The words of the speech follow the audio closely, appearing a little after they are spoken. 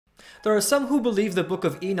There are some who believe the Book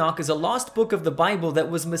of Enoch is a lost book of the Bible that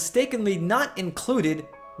was mistakenly not included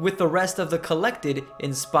with the rest of the collected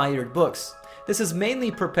inspired books. This is mainly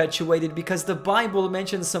perpetuated because the Bible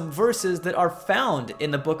mentions some verses that are found in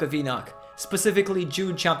the Book of Enoch, specifically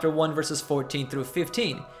Jude chapter 1 verses 14 through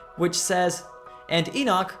 15, which says, "And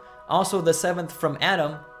Enoch, also the seventh from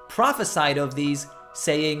Adam, prophesied of these,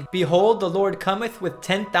 saying, Behold, the Lord cometh with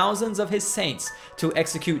 10,000s of his saints, to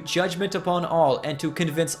execute judgment upon all, and to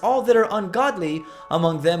convince all that are ungodly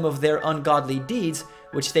among them of their ungodly deeds,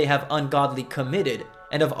 which they have ungodly committed,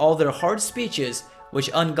 and of all their hard speeches, which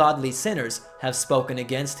ungodly sinners have spoken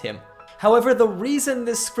against him." However, the reason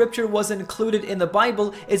this scripture was included in the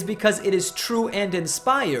Bible is because it is true and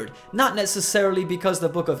inspired, not necessarily because the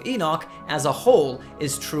Book of Enoch as a whole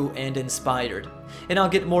is true and inspired. And I'll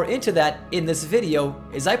get more into that in this video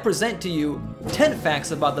as I present to you 10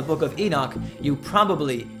 facts about the Book of Enoch you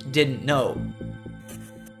probably didn't know.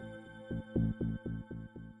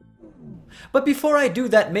 But before I do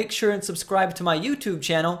that, make sure and subscribe to my YouTube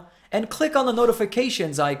channel and click on the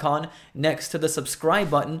notifications icon next to the subscribe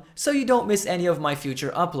button so you don't miss any of my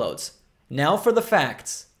future uploads. Now for the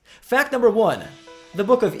facts. Fact number 1. The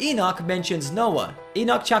Book of Enoch mentions Noah.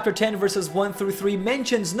 Enoch chapter 10 verses 1 through 3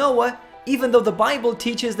 mentions Noah, even though the Bible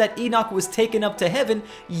teaches that Enoch was taken up to heaven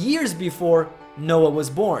years before Noah was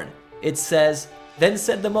born. It says, "Then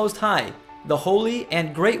said the Most High, the Holy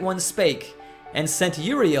and Great One spake, and sent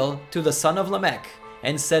Uriel to the son of Lamech,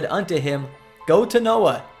 and said unto him, Go to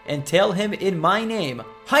Noah, and tell him in my name,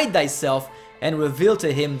 hide thyself, and reveal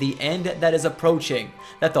to him the end that is approaching,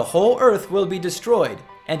 that the whole earth will be destroyed,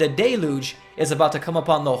 and a deluge is about to come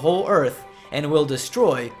upon the whole earth, and will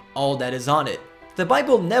destroy all that is on it." The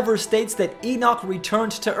Bible never states that Enoch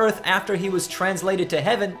returned to earth after he was translated to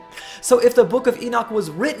heaven. So if the Book of Enoch was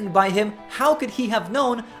written by him, how could he have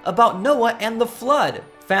known about Noah and the flood?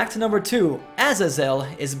 Fact number 2. Azazel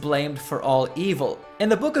is blamed for all evil. In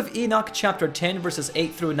the Book of Enoch chapter 10 verses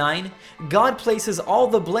 8 through 9, God places all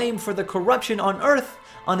the blame for the corruption on earth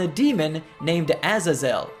on a demon named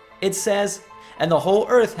Azazel. It says, "And the whole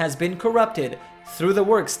earth has been corrupted through the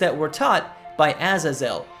works that were taught by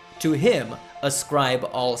Azazel. To him ascribe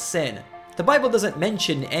all sin." The Bible doesn't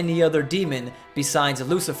mention any other demon besides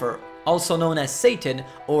Lucifer, also known as Satan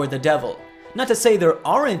or the devil. Not to say there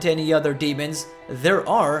aren't any other demons, there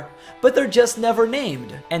are, but they're just never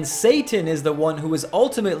named. And Satan is the one who is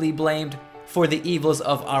ultimately blamed for the evils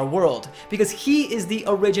of our world, because he is the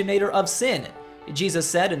originator of sin. Jesus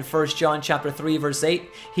said in 1 John chapter 3 verse 8,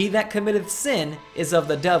 "He that committeth sin is of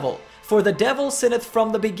the devil, for the devil sinneth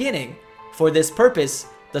from the beginning. For this purpose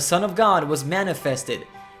the Son of God was manifested,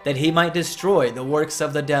 that he might destroy the works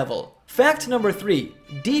of the devil." Fact number 3.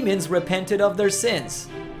 Demons repented of their sins.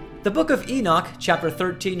 The Book of Enoch, chapter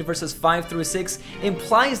 13, verses 5 through 6,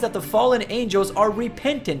 implies that the fallen angels are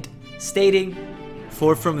repentant, stating,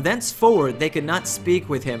 "For from thenceforward they could not speak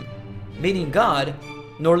with him," meaning God,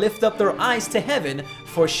 "nor lift up their eyes to heaven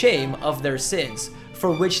for shame of their sins,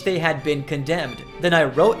 for which they had been condemned. Then I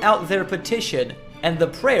wrote out their petition and the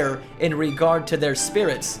prayer in regard to their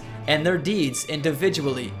spirits and their deeds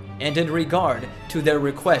individually, and in regard to their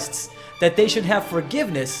requests, that they should have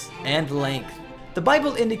forgiveness and length." The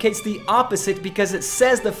Bible indicates the opposite because it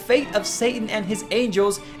says the fate of Satan and his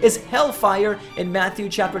angels is hellfire in Matthew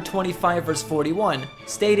chapter 25 verse 41,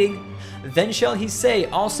 stating, "Then shall he say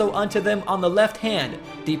also unto them on the left hand,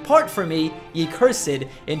 Depart from me, ye cursed,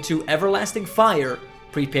 into everlasting fire,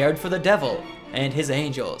 prepared for the devil and his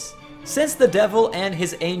angels." Since the devil and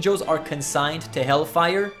his angels are consigned to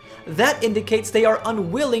hellfire, that indicates they are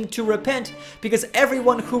unwilling to repent, because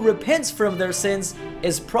everyone who repents from their sins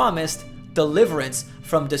is promised deliverance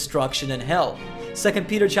from destruction in hell. 2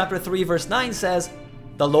 Peter chapter 3 verse 9 says,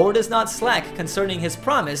 "The Lord is not slack concerning his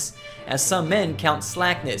promise, as some men count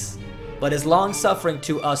slackness, but is long-suffering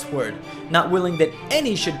to usward, not willing that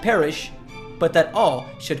any should perish, but that all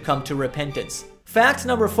should come to repentance." Fact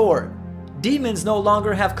number 4. Demons no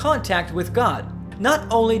longer have contact with God. Not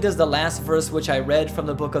only does the last verse which I read from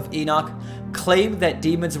the Book of Enoch claim that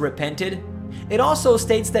demons repented, it also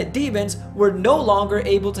states that demons were no longer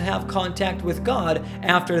able to have contact with God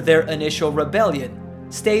after their initial rebellion,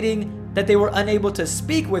 stating that they were unable to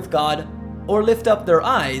speak with God or lift up their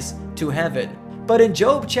eyes to heaven. But in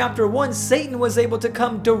Job chapter 1, Satan was able to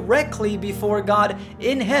come directly before God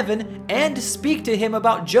in heaven and speak to him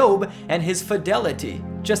about Job and his fidelity.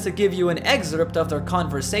 Just to give you an excerpt of their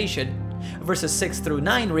conversation, verses 6 through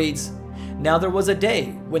 9 reads, "Now there was a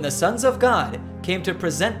day when the sons of God came to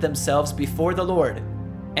present themselves before the Lord,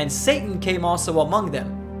 and Satan came also among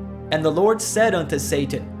them. And the Lord said unto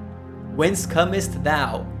Satan, Whence comest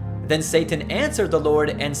thou? Then Satan answered the Lord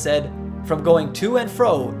and said, from going to and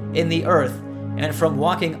fro in the earth, and from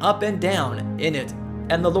walking up and down in it.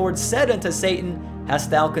 And the Lord said unto Satan, hast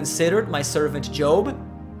thou considered my servant Job,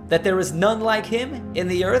 that there is none like him in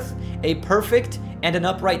the earth, a perfect and an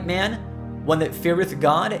upright man, one that feareth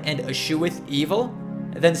God and escheweth evil?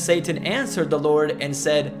 Then Satan answered the Lord and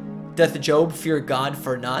said, doth Job fear God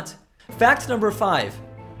for naught? Fact number 5.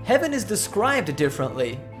 Heaven is described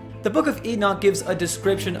differently. The Book of Enoch gives a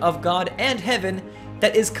description of God and heaven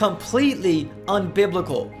that is completely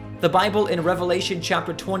unbiblical. The Bible in Revelation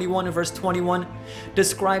chapter 21 and verse 21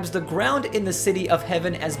 describes the ground in the city of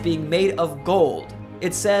heaven as being made of gold.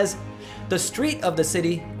 It says, the street of the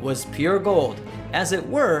city was pure gold, as it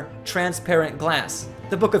were transparent glass.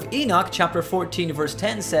 The Book of Enoch chapter 14 verse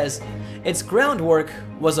 10 says, its groundwork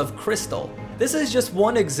was of crystal. This is just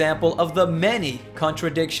one example of the many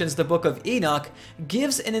contradictions the Book of Enoch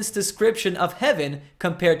gives in its description of heaven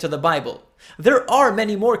compared to the Bible. There are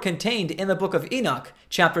many more contained in the Book of Enoch,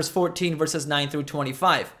 chapters 14 verses 9 through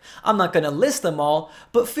 25. I'm not going to list them all,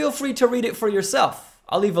 but feel free to read it for yourself.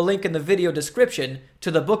 I'll leave a link in the video description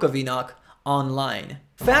to the Book of Enoch online.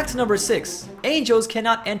 Fact number 6. Angels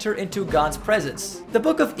cannot enter into God's presence. The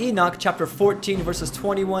Book of Enoch chapter 14 verses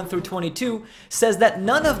 21 through 22 says that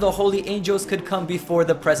none of the holy angels could come before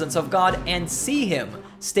the presence of God and see him,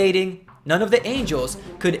 stating, none of the angels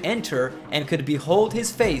could enter and could behold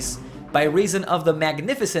his face by reason of the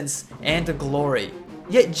magnificence and glory.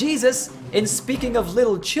 Yet Jesus, in speaking of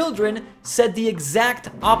little children, said the exact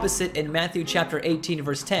opposite in Matthew chapter 18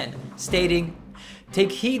 verse 10, stating,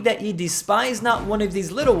 take heed that ye despise not one of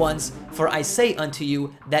these little ones, for I say unto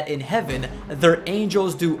you that in heaven their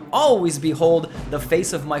angels do always behold the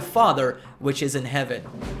face of my Father which is in heaven.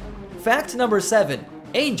 Fact number 7.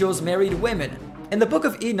 Angels married women. In the Book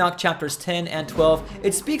of Enoch chapters 10 and 12,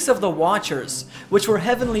 it speaks of the Watchers, which were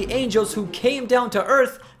heavenly angels who came down to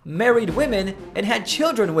earth, married women, and had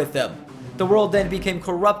children with them. The world then became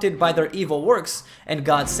corrupted by their evil works, and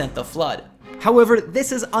God sent the flood. However,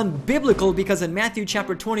 this is unbiblical because in Matthew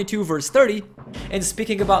chapter 22 verse 30, in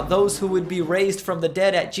speaking about those who would be raised from the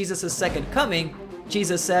dead at Jesus' second coming,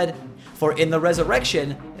 Jesus said, for in the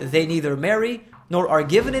resurrection they neither marry nor are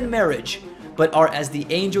given in marriage, but are as the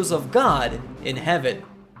angels of God in heaven.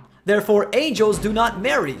 Therefore, angels do not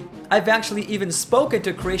marry. I've actually even spoken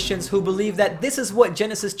to Christians who believe that this is what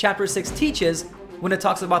Genesis chapter 6 teaches when it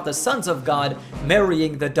talks about the sons of God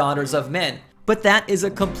marrying the daughters of men. But that is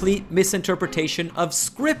a complete misinterpretation of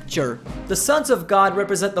Scripture. The sons of God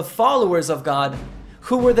represent the followers of God,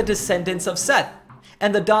 who were the descendants of Seth,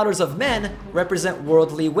 and the daughters of men represent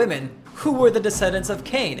worldly women, who were the descendants of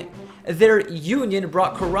Cain. Their union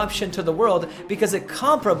brought corruption to the world because it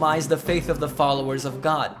compromised the faith of the followers of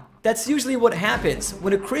God. That's usually what happens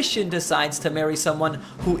when a Christian decides to marry someone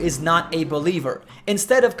who is not a believer.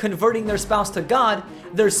 Instead of converting their spouse to God,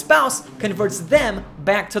 their spouse converts them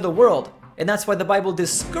back to the world. And that's why the Bible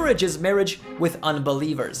discourages marriage with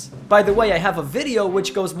unbelievers. By the way, I have a video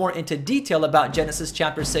which goes more into detail about Genesis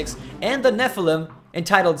chapter 6 and the Nephilim,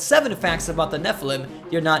 entitled 7 Facts About the Nephilim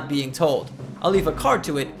You're Not Being Told. I'll leave a card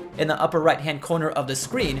to it in the upper right hand corner of the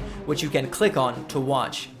screen, which you can click on to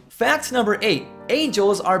watch. Fact number 8.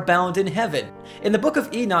 Angels are bound in heaven. In the Book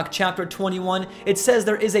of Enoch chapter 21, it says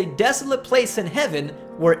there is a desolate place in heaven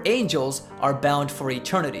where angels are bound for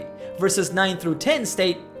eternity. Verses 9 through 10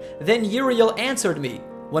 state, then Uriel answered me,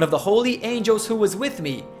 one of the holy angels who was with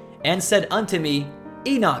me, and said unto me,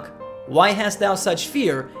 Enoch, why hast thou such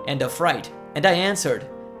fear and affright? And I answered,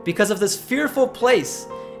 because of this fearful place,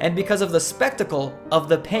 and because of the spectacle of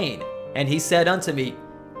the pain. And he said unto me,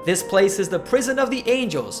 this place is the prison of the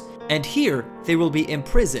angels, and here they will be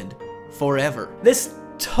imprisoned forever. This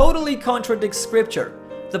totally contradicts Scripture.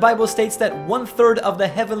 The Bible states that 1/3 of the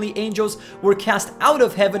heavenly angels were cast out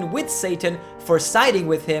of heaven with Satan for siding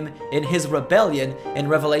with him in his rebellion in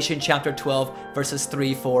Revelation chapter 12 verses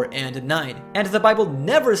 3, 4, and 9. And the Bible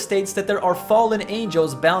never states that there are fallen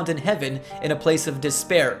angels bound in heaven in a place of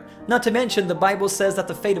despair. Not to mention, the Bible says that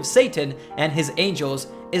the fate of Satan and his angels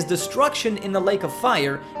is destruction in the lake of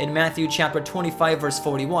fire in Matthew chapter 25 verse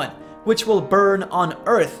 41, which will burn on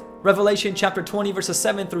earth. Revelation chapter 20 verses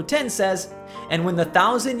 7 through 10 says, and when the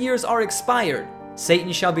 1,000 years are expired,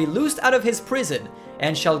 Satan shall be loosed out of his prison,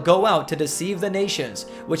 and shall go out to deceive the nations,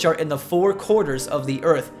 which are in the 4 quarters of the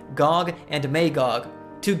earth, Gog and Magog,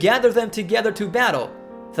 to gather them together to battle,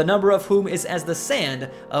 the number of whom is as the sand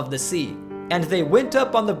of the sea. And they went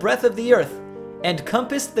up on the breadth of the earth, and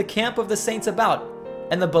compassed the camp of the saints about,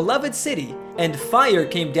 and the beloved city, and fire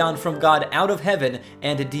came down from God out of heaven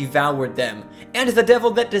and devoured them. And the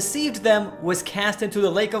devil that deceived them was cast into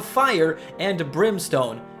the lake of fire and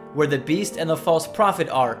brimstone, where the beast and the false prophet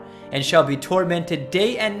are, and shall be tormented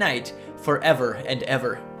day and night forever and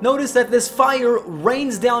ever. Notice that this fire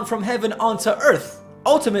rains down from heaven onto earth,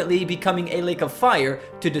 ultimately becoming a lake of fire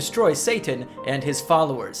to destroy Satan and his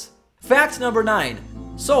followers. Fact number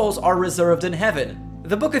 9. Souls are reserved in heaven.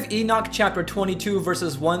 The Book of Enoch chapter 22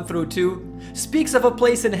 verses 1 through 2 speaks of a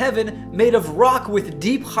place in heaven made of rock with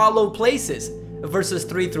deep hollow places. Verses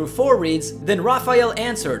 3 through 4 reads, Then Raphael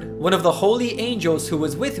answered, one of the holy angels who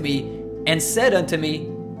was with me, and said unto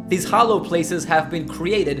me, These hollow places have been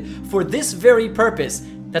created for this very purpose,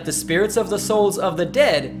 that the spirits of the souls of the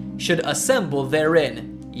dead should assemble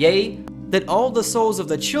therein. Yea, that all the souls of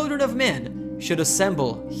the children of men should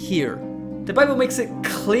assemble here. The Bible makes it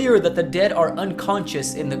clear that the dead are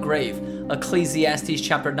unconscious in the grave. Ecclesiastes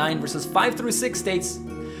chapter 9 verses 5 through 6 states,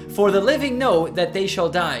 For the living know that they shall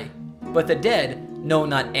die, but the dead know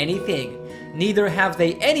not anything, neither have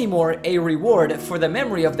they any more a reward, for the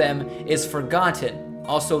memory of them is forgotten.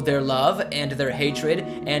 Also their love and their hatred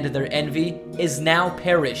and their envy is now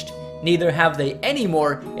perished, neither have they any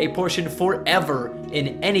more a portion forever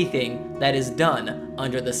in anything that is done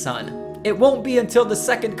under the sun. It won't be until the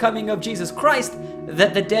second coming of Jesus Christ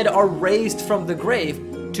that the dead are raised from the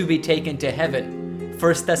grave to be taken to heaven.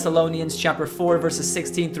 1 Thessalonians chapter 4 verses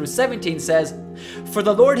 16 through 17 says, For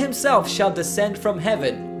the Lord himself shall descend from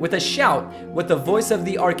heaven with a shout, with the voice of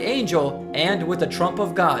the archangel, and with the trump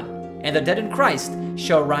of God, and the dead in Christ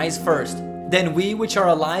shall rise first. Then we which are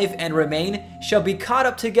alive and remain shall be caught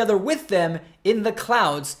up together with them in the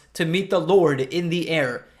clouds to meet the Lord in the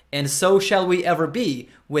air, and so shall we ever be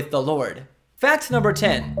with the Lord. Fact number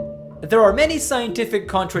 10. There are many scientific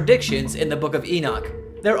contradictions in the Book of Enoch.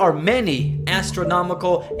 There are many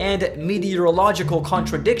astronomical and meteorological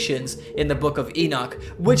contradictions in the Book of Enoch,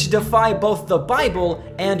 which defy both the Bible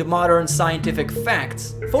and modern scientific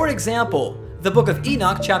facts. For example, the Book of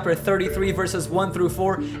Enoch chapter 33 verses 1 through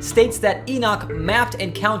 4 states that Enoch mapped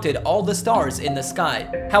and counted all the stars in the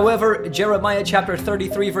sky. However, Jeremiah chapter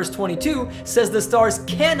 33 verse 22 says the stars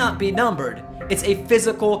cannot be numbered. It's a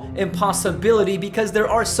physical impossibility because there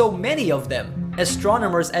are so many of them.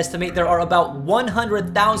 Astronomers estimate there are about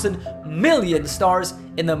 100,000 million stars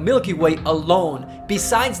in the Milky Way alone.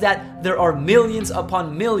 Besides that, there are millions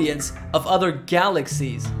upon millions of other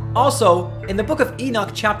galaxies. Also, in the Book of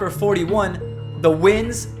Enoch chapter 41, the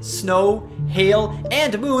winds, snow, hail,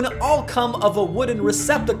 and moon all come of a wooden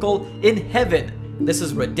receptacle in heaven. This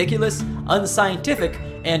is ridiculous, unscientific,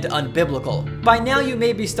 and unbiblical. By now you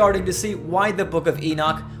may be starting to see why the Book of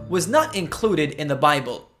Enoch was not included in the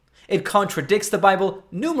Bible. It contradicts the Bible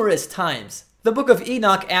numerous times. The Book of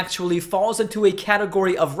Enoch actually falls into a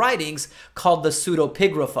category of writings called the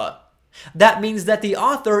pseudepigrapha. That means that the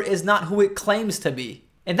author is not who it claims to be.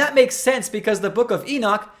 And that makes sense because the Book of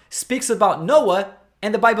Enoch speaks about Noah,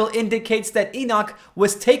 and the Bible indicates that Enoch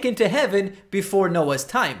was taken to heaven before Noah's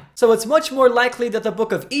time. So it's much more likely that the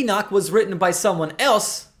Book of Enoch was written by someone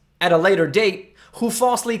else at a later date who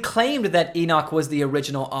falsely claimed that Enoch was the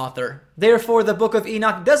original author. Therefore, the Book of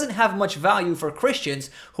Enoch doesn't have much value for Christians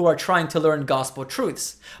who are trying to learn gospel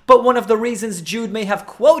truths. But one of the reasons Jude may have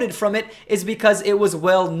quoted from it is because it was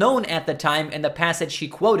well known at the time, and the passage he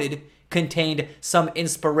quoted contained some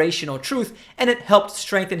inspirational truth, and it helped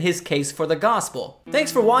strengthen his case for the gospel.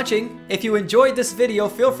 Thanks for watching. If you enjoyed this video,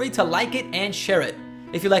 feel free to like it and share it.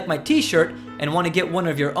 If you like my t-shirt and want to get one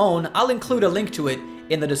of your own, I'll include a link to it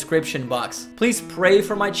in the description box. Please pray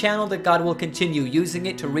for my channel that God will continue using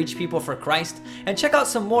it to reach people for Christ, and check out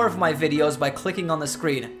some more of my videos by clicking on the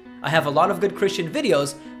screen. I have a lot of good Christian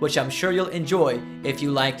videos, which I'm sure you'll enjoy if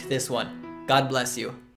you liked this one. God bless you.